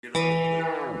This one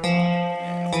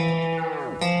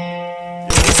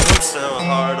sound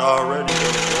hard already.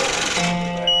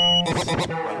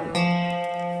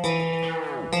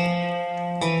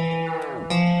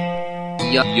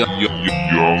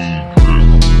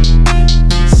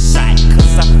 Shot,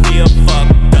 cause I feel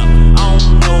fucked up. I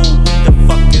don't know what the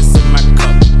fuck is in my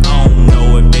cup. I don't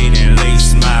know if they done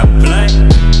lace my blood.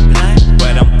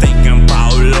 But I'm thinking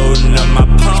about loading up my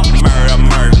pump. Murder.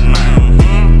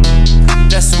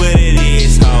 That's what it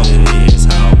is, ho.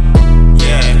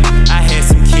 Yeah, I had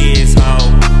some kids, ho.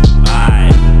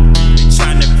 Alright, they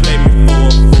tryna play me for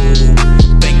a fool,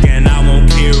 thinking I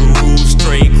won't hear rules.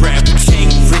 Straight grab the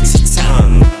king, Richie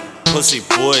tongue. Pussy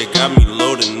boy got me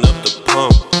loading up the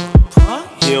pump.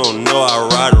 He don't know I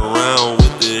ride around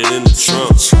with it in the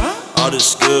trunk. All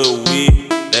this good weed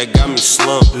that got me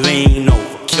slumped. Lean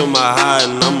over, Kill my high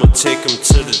and I'ma take him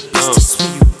to the dump. that's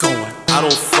where you going. I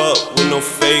don't fuck with no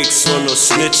fakes or no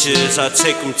snitches. I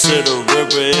take them to the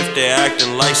river if they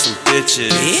acting like some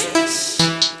bitches.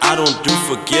 I don't do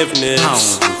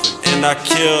forgiveness, and I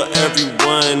kill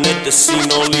everyone at the scene,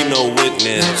 don't leave no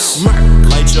witness.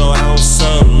 Light your house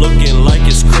up looking like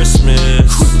it's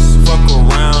Christmas. Fuck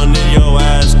around and your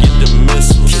ass get the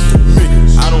missiles.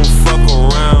 I don't fuck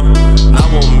around, I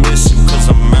won't miss you cause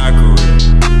I'm accurate.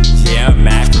 Yeah, I'm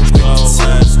accurate.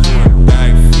 Ass doing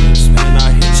backflips, man,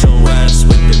 I hit your ass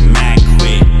with The Mac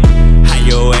quit. How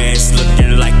your ass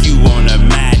looking like you on a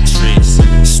mattress?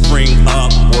 Spring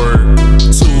upward,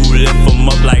 two lift 'em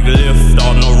up like lift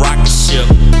on a rocket ship.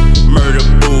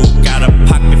 Murrdaboo got a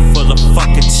pocket full of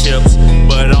fucking chips,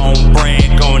 but I don't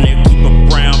brag on it. Keep a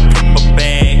brown paper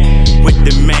bag with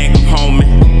the Magnum,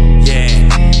 homie. Yeah,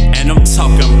 and I'm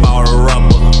talking about a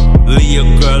rubber. Leave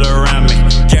a girl around me,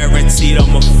 guaranteed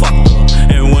I'm a fucker.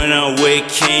 And when I'm with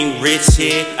King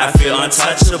Richie, I feel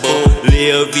untouchable.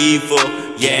 Live evil,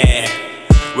 yeah,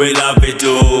 we love it,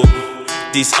 dude.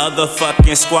 These other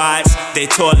fucking squads, they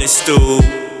toilet stool.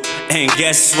 And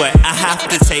guess what? I have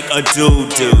to take a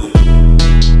doo-doo.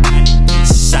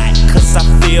 Shot, cause I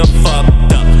feel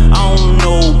fucked up. I don't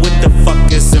know what the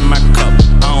fuck is in my